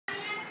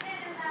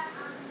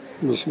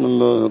بسم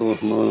الله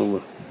الرحمن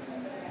الرحيم.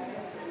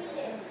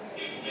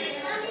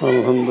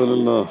 الحمد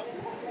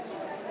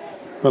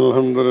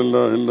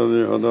لله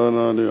الذي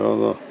هدانا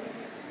لهذا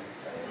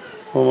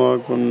وما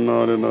كنا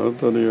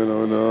لنهتدي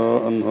لولا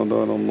أن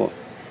هدانا الله،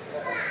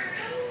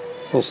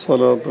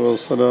 والصلاة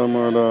والسلام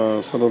على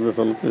أشرف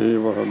خلقه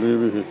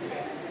وحبيبه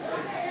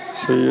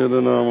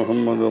سيدنا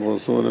محمد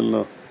رسول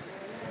الله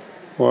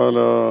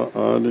وعلى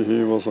آله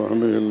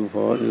وصحبه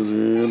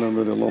الفائزين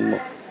برضا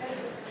الله.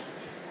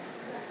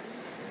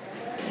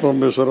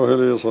 رب اشرح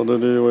لي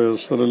صدري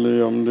ويسر لي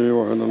أمري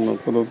واحلل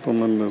عقدة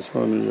من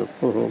لساني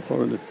يفقهوا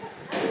قولي.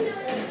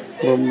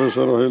 رب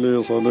اشرح لي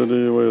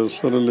صدري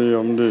ويسر لي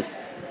أمري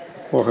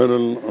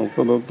واحلل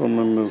عقدة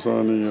من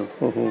لساني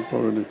يفقهوا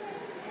قولي.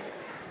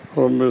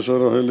 رب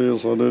اشرح لي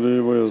صدري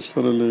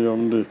ويسر لي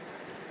أمري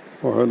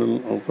واحلل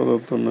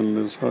عقدة من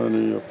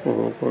لساني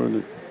يفقهوا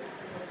قولي.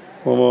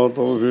 وما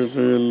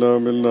توفيقي إلا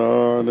بالله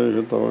عليه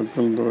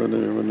توكلت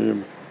وإليه أنيب.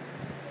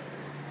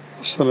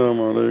 السلام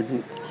عليكم.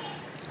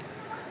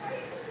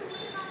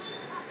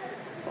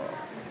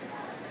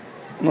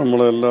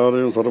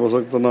 നമ്മളെല്ലാവരെയും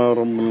സർവശക്തനായ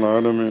റബ്ബുൽ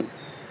ആലമീൻ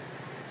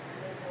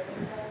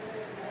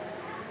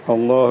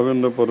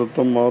അള്ളാഹുവിൻ്റെ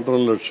പൊരുത്തം മാത്രം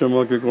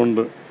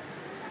ലക്ഷ്യമാക്കിക്കൊണ്ട്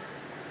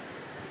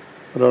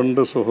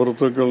രണ്ട്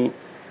സുഹൃത്തുക്കൾ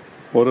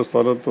ഒരു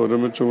സ്ഥലത്ത്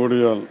ഒരുമിച്ച്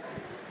കൂടിയാൽ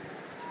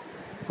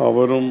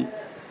അവരും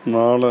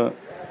നാളെ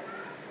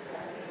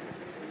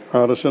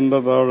അർശിൻ്റെ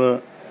താഴെ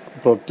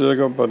പ്രത്യേക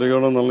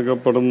പരിഗണന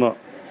നൽകപ്പെടുന്ന,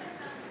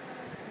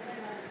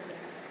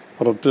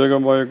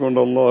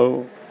 പ്രത്യേകമായിക്കൊണ്ട്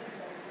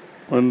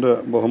അള്ളാഹുവിൻ്റെ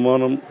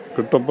ബഹുമാനം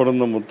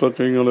കിട്ടപ്പെടുന്ന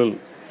മുത്തഖീങ്ങളിൽ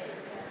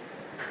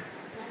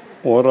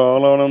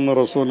ഒരാളാണെന്ന്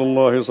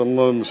റസൂലുള്ളാഹി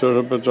സ്വല്ലല്ലാഹു അലൈഹി വസല്ലം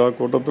വിശേഷിപ്പിച്ച ആ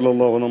കൂട്ടത്തിൽ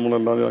അള്ളാഹു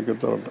നമ്മളെല്ലാവരും ആക്കി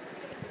തരട്ടെ.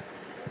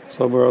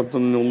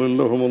 സബഅത്തുൻ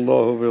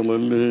യുളില്ലുഹുമുല്ലാഹു ഫി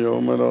ളില്ലിഹി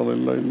യൗമ ലാ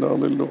ളില്ല ഇല്ലാ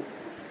ളില്ലുഹു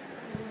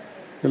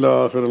ഇലാ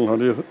ആഖിറിൽ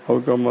ഹദീസ് ഔ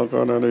കമാ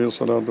ഖാല അലൈഹി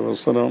സ്വലാത്തു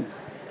വസ്സലാം.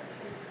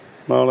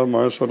 നാളെ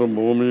മഹ്ശർ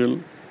ഭൂമിയിൽ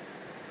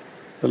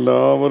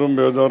എല്ലാവരും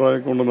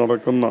ബേജാറായിക്കൊണ്ട്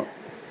നടക്കുന്ന,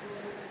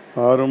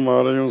 ആരും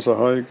ആരെയും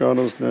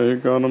സഹായിക്കാനും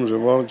സ്നേഹിക്കാനും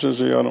ശുപാർശ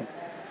ചെയ്യാനും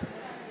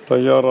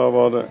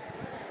തയ്യാറാവാതെ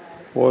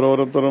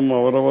ഓരോരുത്തരും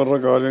അവരവരുടെ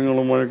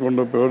കാര്യങ്ങളുമായി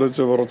കൊണ്ട്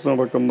പേടിച്ച് വിറച്ചു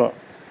നടക്കുന്ന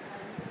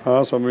ആ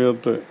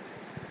സമയത്ത്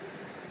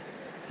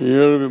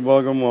 7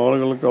 വിഭാഗം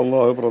ആളുകൾക്ക്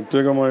അള്ളാഹു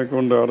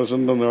പ്രത്യേകമായിക്കൊണ്ട്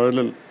അർശിൻ്റെ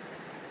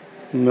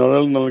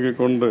നിഴൽ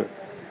നൽകിക്കൊണ്ട്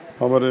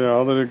അവരെ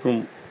ആദരിക്കും.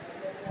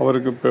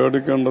 അവർക്ക്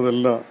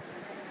പേടിക്കേണ്ടതില്ല,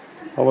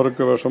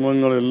 അവർക്ക്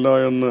വിഷമങ്ങളില്ല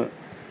എന്ന്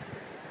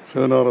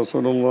സയ്യിദുനാ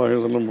റസൂലുള്ളാഹി സ്വല്ലല്ലാഹു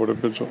അലൈഹി വസല്ലം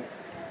പഠിപ്പിച്ചു.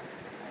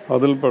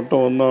 അതിൽപ്പെട്ട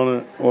ഒന്നാണ്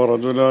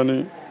റജുലാനി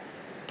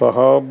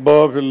തഹാബ്ബാ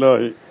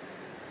ഫില്ലാഹി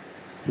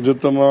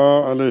ഇജ്തമാ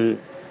അലൈഹി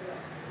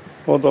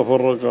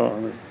വതഫറഖാ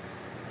അലൈഹി.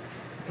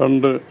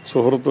 2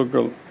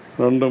 സുഹൃത്തുക്കൾ,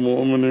 2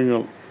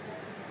 മുഅ്മിനീങ്ങൾ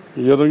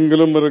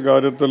ഏതെങ്കിലും ഒരു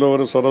കാര്യത്തിലോ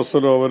ഒരു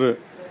സദസ്സിലോ അവർ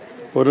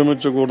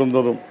ഒരുമിച്ച്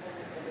കൂടുന്നതും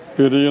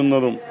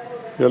പിരിയുന്നതും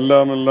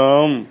എല്ലാം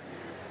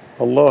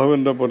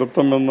അള്ളാഹുവിൻ്റെ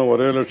പൊരുത്തം എന്ന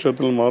ഒരേ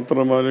ലക്ഷ്യത്തിൽ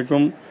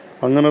മാത്രമായിരിക്കും.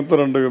 അങ്ങനത്തെ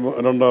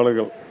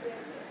രണ്ടാളുകൾ.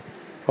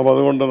 അപ്പോൾ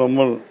അതുകൊണ്ട്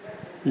നമ്മൾ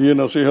ഈ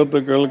നസീഹത്ത്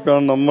കേൾക്കാൻ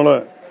നമ്മളെ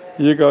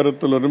ഈ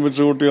കാര്യത്തിൽ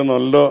ഒരുമിച്ച് കൂട്ടിയ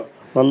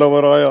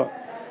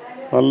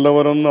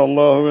നല്ലവരെന്ന്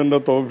അള്ളാഹുവിൻ്റെ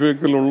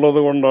തൗഫീഖിൽ ഉള്ളത്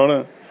കൊണ്ടാണ്,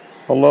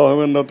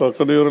 അള്ളാഹുവിൻ്റെ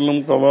തഖ്ദീറിലും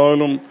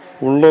ഖലാലും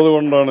ഉള്ളത്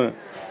കൊണ്ടാണ്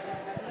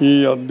ഈ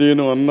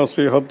അദ്ദീനു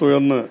അന്നസീഹത്തു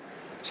എന്ന്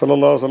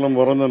സല്ലല്ലാഹു അലൈഹി വസല്ലം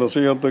പറഞ്ഞ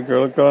നസീഹത്ത്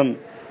കേൾക്കാൻ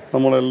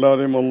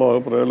നമ്മളെല്ലാവരെയും അള്ളാഹു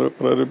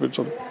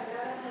പ്രേരിപ്പിച്ചത്.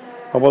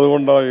 അപ്പോൾ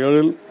അതുകൊണ്ട് ആ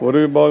 7 ഒരു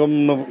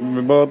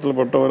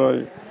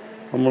വിഭാഗത്തിൽപ്പെട്ടവരായി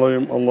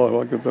നമ്മളെയും അള്ളാഹു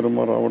ആക്കി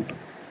തരുമാറാവട്ടെ.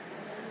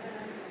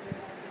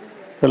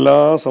 എല്ലാ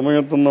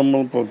സമയത്തും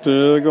നമ്മൾ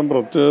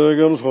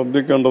പ്രത്യേകം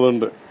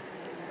ശ്രദ്ധിക്കേണ്ടതുണ്ട്.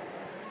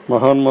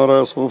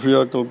 മഹാന്മാരായ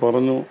സൂഫിയാക്കൾ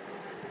പറഞ്ഞു,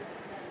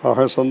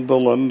 അഹസൻത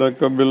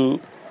ലന്നക ബിൽ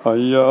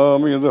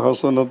അയ്യാമി ഇദ്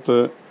ഹസനത്ത്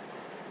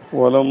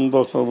വലം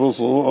തഖബു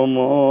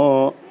സുഅമാ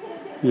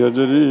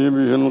യജ്രി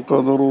ബിഹിൽ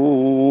ഖദറൂ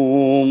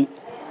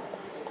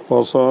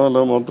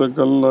وسالمتك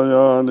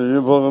الليالي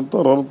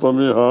فاغتررت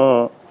بها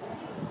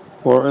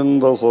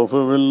وعند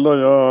صفو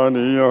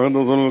الليالي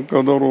يحدث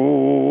القدر.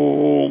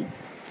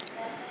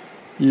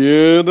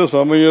 ഏത്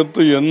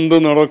സമയത്ത് എന്ത്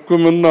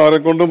നടക്കുമെന്ന്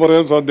ആരെക്കൊണ്ടും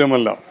പറയാൻ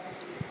സാധ്യമല്ല.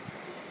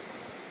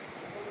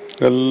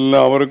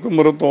 എല്ലാവർക്കും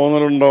ഒരു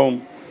തോന്നലുണ്ടാവും.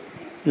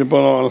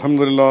 ഇപ്പോൾ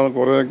അൽഹംദുലില്ലാഹ്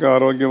കുറേയൊക്കെ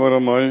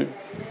ആരോഗ്യപരമായി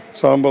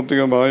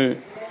സാമ്പത്തികമായി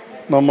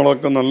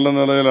നമ്മളൊക്കെ നല്ല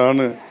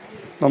നിലയിലാണ്,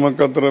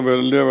 നമുക്കത്ര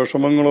വലിയ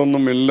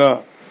വിഷമങ്ങളൊന്നുമില്ല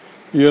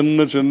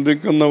എന്ന്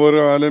ചിന്തിക്കുന്നവർ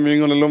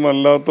ആലിമീങ്ങളിലും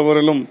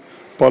അല്ലാത്തവരിലും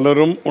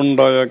പലരും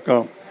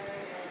ഉണ്ടായേക്കാം.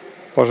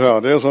 പക്ഷെ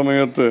അതേ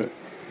സമയത്ത്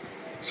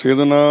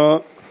സയ്യിദുനാ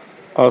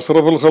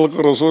അഷ്റഫുൽ ഖൽഖ്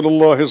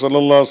റസൂലുള്ളാഹി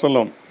സ്വല്ലല്ലാഹു അലൈഹി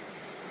വസല്ലം,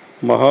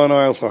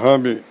 മഹാനായ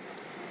സഹാബി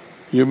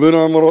ഇബ്നു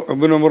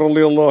ഉമർ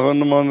റളിയല്ലാഹു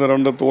അൻഹുവിന്റെ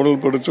 2 തോളിൽ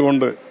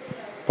പിടിച്ചുകൊണ്ട്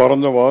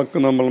പറഞ്ഞ വാക്ക്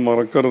നമ്മൾ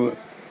മറക്കരുത്.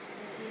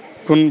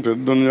 കുൻ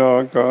ഫിദ്ദുനിയാ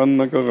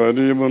കഅന്നക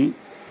ഗരീബൻ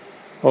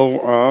ഔ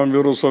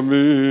ആബിറു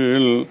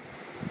സബീൽ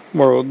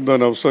വഉദ്ദ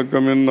നഫ്സക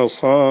മിൻ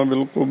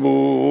അസ്ഹാബിൽ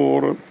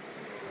ഖുബൂർ.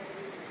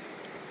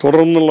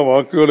 തുടർന്നുള്ള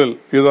വാക്കുകളിൽ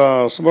ഇദാ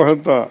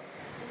അസ്ബഹത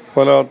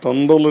ഫലാ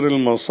തന്തളിറിൽ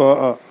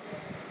മസാഅ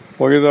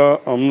വഇദാ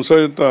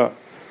അംസൈത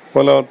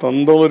ഫലാ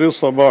തന്തളിരി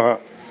സബഹ.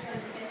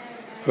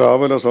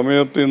 രാവിലെ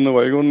സമയത്ത് ഇന്ന്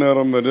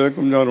വൈകുന്നേരം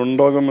വരേക്കും ഞാൻ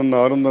ഉണ്ടാകുമെന്ന്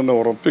ആരും തന്നെ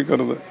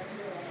ഉറപ്പിക്കരുത്.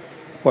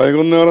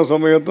 വൈകുന്നേര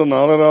സമയത്ത്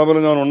നാളെ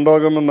രാവിലെ ഞാൻ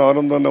ഉണ്ടാകുമെന്ന്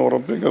ആരും തന്നെ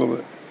ഉറപ്പിക്കരുത്.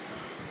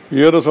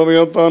 ഏത്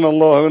സമയത്താണ്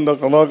അള്ളാഹുവിൻ്റെ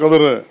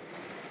ഖദർ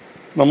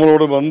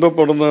നമ്മളോട്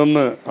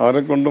ബന്ധപ്പെടുന്നതെന്ന്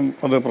ആരെക്കൊണ്ടും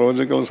അത്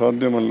പ്രവചിക്കൽ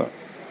സാധ്യമല്ല.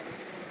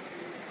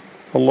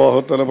 അള്ളാഹു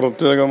തആല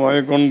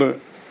പ്രത്യേകമായിക്കൊണ്ട്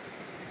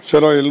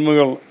ചില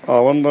ഇൽമുകൾ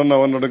അവൻ തന്നെ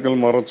അവൻ്റെ അടുക്കൽ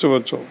മറച്ചു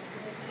വെച്ചു.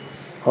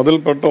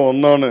 അതിൽപ്പെട്ട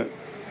ഒന്നാണ്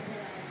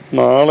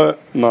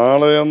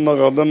നാളെ എന്ന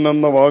ഗദൻ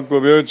എന്ന വാക്ക്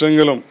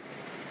ഉപയോഗിച്ചെങ്കിലും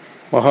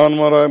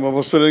മഹാന്മാരായ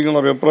മുഫസ്സിരീങ്ങളുടെ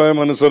അഭിപ്രായം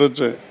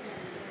അനുസരിച്ച്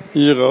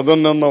ഈ ഗദൻ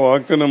എന്ന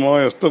വാക്കിന് മാ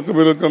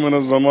യസ്തഖ്ബിലുക മിന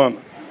സമാൻ,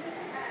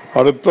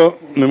 അടുത്ത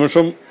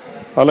നിമിഷം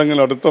അല്ലെങ്കിൽ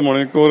അടുത്ത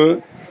മണിക്കൂർ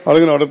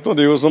അല്ലെങ്കിൽ അടുത്ത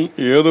ദിവസം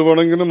ഏത്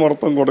വേണമെങ്കിലും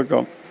അർത്ഥം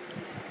കൊടുക്കാം.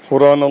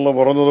 ഖുർആൻ അല്ലാഹ്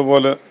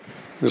പറഞ്ഞതുപോലെ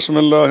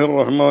ബിസ്മില്ലാഹിർ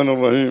റഹ്മാനിർ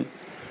റഹീം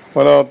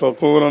വലാ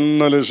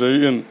തഖൂലന്ന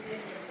ലിശൈഇൻ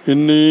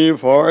ഇന്നി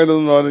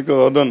ഫാഇലുൻ ദാലിക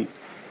ഗദൻ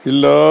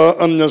ഇല്ലാ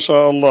അൻ യശാ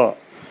അല്ലാഹ്.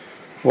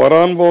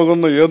 വരാൻ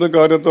പോകുന്ന ഏത്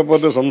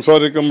കാര്യത്തെപ്പറ്റി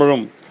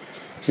സംസാരിക്കുമ്പോഴും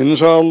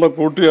ഇൻഷാ അല്ലാഹ്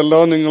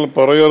കൂട്ടിയല്ലാതെ നിങ്ങൾ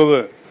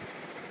പറയരുത്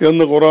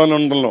എന്ന്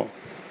ഖുർആനുണ്ടല്ലോ.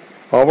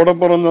 അവിടെ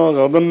പറഞ്ഞ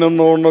ഗദൻ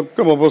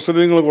എന്നുകൊണ്ടൊക്കെ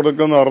മുഫസ്സിരീങ്ങൾ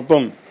കൊടുക്കുന്ന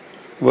അർത്ഥം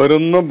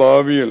വരുന്ന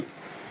ഭാവിയിൽ,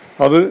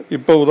 അത്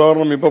ഇപ്പോൾ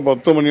ഉദാഹരണം ഇപ്പോൾ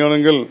 10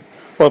 മണിയാണെങ്കിൽ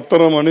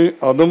 10:30 മണി,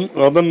 അതും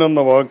ഗദൻ എന്ന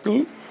വാക്കിൽ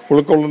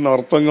ഉൾക്കൊള്ളുന്ന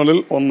അർത്ഥങ്ങളിൽ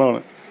ഒന്നാണ്.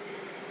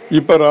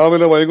 ഇപ്പം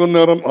രാവിലെ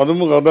വൈകുന്നേരം അതും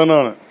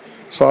ഗദനാണ്.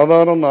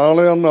 സാധാരണ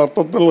നാളെ എന്ന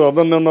അർത്ഥത്തിൽ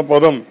ഗദൻ എന്ന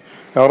പദം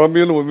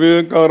അറബിയിൽ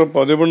ഉപയോഗിക്കാറ്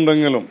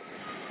പതിവുണ്ടെങ്കിലും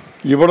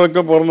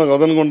ഇവിടെയൊക്കെ പറഞ്ഞ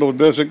ഗദൻ കൊണ്ട്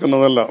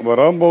ഉദ്ദേശിക്കുന്നതല്ല,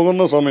 വരാൻ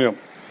പോകുന്ന സമയം.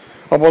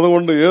 അപ്പം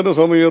അതുകൊണ്ട് ഏത്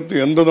സമയത്ത്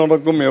എന്ത്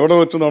നടക്കും, എവിടെ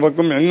വെച്ച്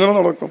നടക്കും, എങ്ങനെ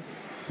നടക്കും,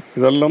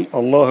 ഇതെല്ലാം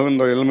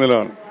അള്ളാഹുവിൻ്റെ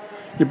ഇൽമിലാണ്.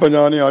 ഇപ്പം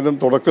ഞാൻ ആദ്യം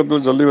തുടക്കത്തിൽ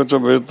ചൊല്ലി വെച്ച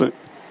ബൈത്ത്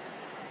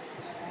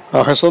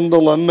അഹസന്ത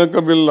ലന്നക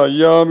ബിൽ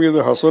അയ്യാമിദ്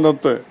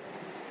ഹസനത്ത്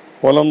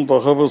വലം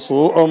തഖബ്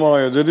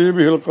സൂഅമായ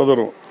ജരീബിഹിൽ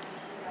ഖദറു.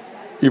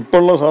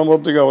 ഇപ്പോഴുള്ള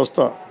സാമ്പത്തിക അവസ്ഥ,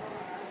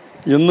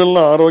 ഇന്നുള്ള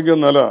ആരോഗ്യ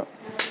നില,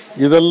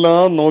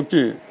 ഇതെല്ലാം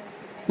നോക്കി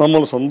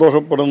നമ്മൾ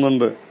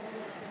സന്തോഷപ്പെടുന്നുണ്ട്.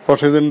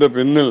 പക്ഷെ ഇതിൻ്റെ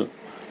പിന്നിൽ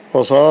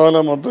വസാല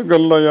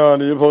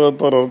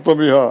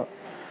മത്തുകല്ലയാലിഫകത്തർത്തബിഹ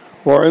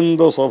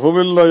വൈന്ത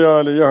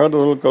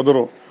സഫുവില്ലയാലിയഹദുൽ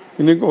ഖദറു.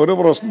 എനിക്ക് ഒരു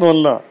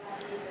പ്രശ്നമല്ല,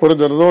 ഒരു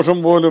ജലദോഷം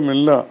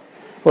പോലുമില്ല,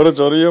 ഒരു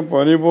ചെറിയ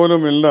പനി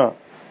പോലുമില്ല,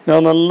 ഞാൻ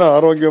നല്ല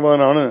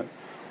ആരോഗ്യവാനാണ്,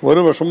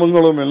 ഒരു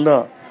വിഷമങ്ങളുമില്ല,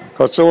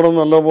 കച്ചവടം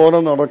നല്ലപോലെ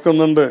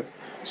നടക്കുന്നുണ്ട്,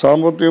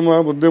 സാമ്പത്തികമായ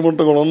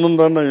ബുദ്ധിമുട്ടുകളൊന്നും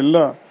തന്നെ ഇല്ല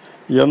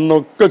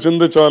എന്നൊക്കെ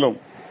ചിന്തിച്ചാലും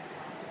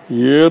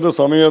ഏത്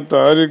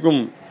സമയത്തായിരിക്കും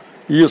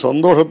ഈ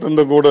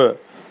സന്തോഷത്തിൻ്റെ കൂടെ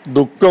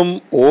ദുഃഖം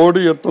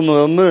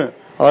ഓടിയെത്തുന്നതെന്ന്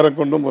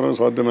ആരെക്കൊണ്ടും പറയാൻ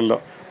സാധ്യമല്ല.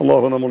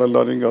 അള്ളാഹു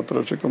നമ്മളെല്ലാവരെയും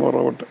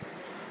കാത്തുരക്ഷിക്കുമാറാവട്ടെ.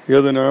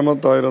 ഏത്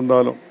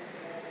നിഅമത്തായിരുന്നാലും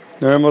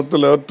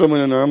നിഅമത്തിൽ ഏറ്റവും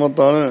വലിയ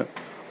നിഅമത്താണ്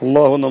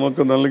അള്ളാഹു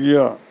നമുക്ക് നൽകിയ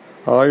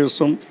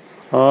ആയുസ്സും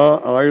ആ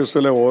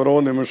ആയുസ്സിലെ ഓരോ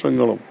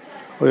നിമിഷങ്ങളും.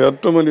 അത്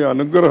ഏറ്റവും വലിയ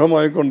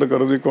അനുഗ്രഹമായിക്കൊണ്ട്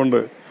കരുതിക്കൊണ്ട്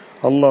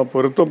അള്ളാഹ്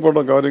പൊരുത്തപ്പെട്ട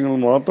കാര്യങ്ങൾ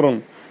മാത്രം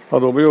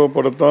അത്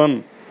ഉപയോഗപ്പെടുത്താൻ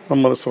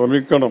നമ്മൾ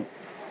ശ്രമിക്കണം.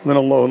 അതിന്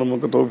അള്ളാഹു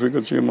നമുക്ക് തൗഫീഖ്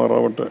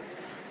ചെയ്യുമാറാവട്ടെ.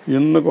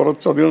 ഇന്ന്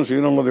കുറച്ചധികം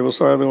ക്ഷീണമുള്ള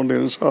ദിവസമായതുകൊണ്ട്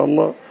ഇൻഷാ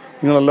അല്ലാഹ്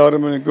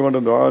നിങ്ങളെല്ലാവരും എനിക്ക് വേണ്ടി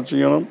ദുആ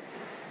ചെയ്യണം.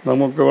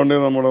 നമുക്ക് വേണ്ടി,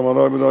 നമ്മുടെ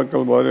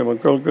മാതാപിതാക്കൾ, ഭാര്യ,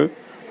 മക്കൾക്ക്,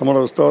 നമ്മുടെ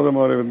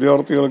ഉസ്താദുമാരെ,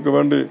 വിദ്യാർത്ഥികൾക്ക്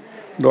വേണ്ടി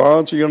ദുആ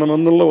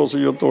ചെയ്യണമെന്നുള്ള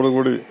വസിയ്യത്തോടു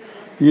കൂടി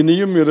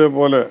ഇനിയും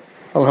ഇതേപോലെ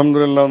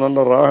അൽഹംദുലില്ലാഹ് നല്ല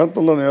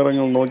റാഹത്തുള്ള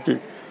നേരങ്ങൾ നോക്കി,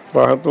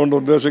 റാഹത്ത് കൊണ്ട്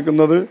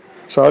ഉദ്ദേശിക്കുന്നത്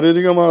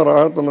ശാരീരികമായ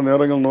റാഹത്തുള്ള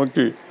നേരങ്ങൾ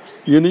നോക്കി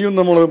ഇനിയും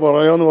നമ്മൾ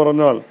പറയാമെന്ന്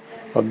പറഞ്ഞാൽ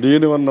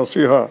അദ്ദീന് വൻ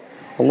നസീഹ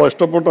അള്ളാഹ്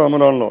ഇഷ്ടപ്പെട്ട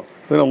അമലാണല്ലോ.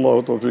 അതിന് അള്ളാഹു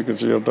തൗഫീഖ്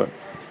ചെയ്യട്ടെ.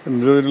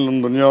 ഇന്ത്യയിലും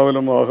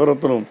ദുനിയാവിലും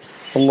ആഖിറത്തിലും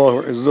അള്ളാഹു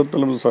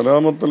ഇസ്സത്തിലും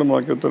സലാമത്തിലും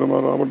ആക്കി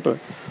തരുമാറാവട്ടെ.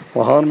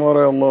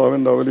 മഹാന്മാരായ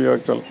അള്ളാഹുവിൻ്റെ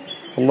ഔലിയാക്കൾ,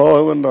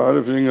 അള്ളാഹുവിൻ്റെ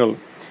ആരിഫീങ്ങൾ,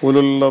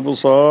 ഉലുൽ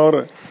അബ്സാർ,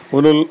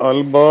 ഉലുൽ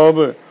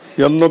അൽബാബ്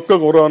എന്നൊക്കെ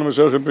ഖുർആൻ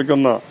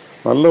വിശേഷിപ്പിക്കുന്ന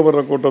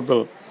നല്ലവരുടെ കൂട്ടത്തിൽ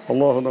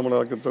അള്ളാഹു നമ്മളെ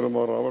ആക്കി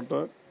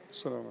തരുമാറാവട്ടെ.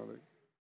 അസ്സലാമു അലൈക്കും.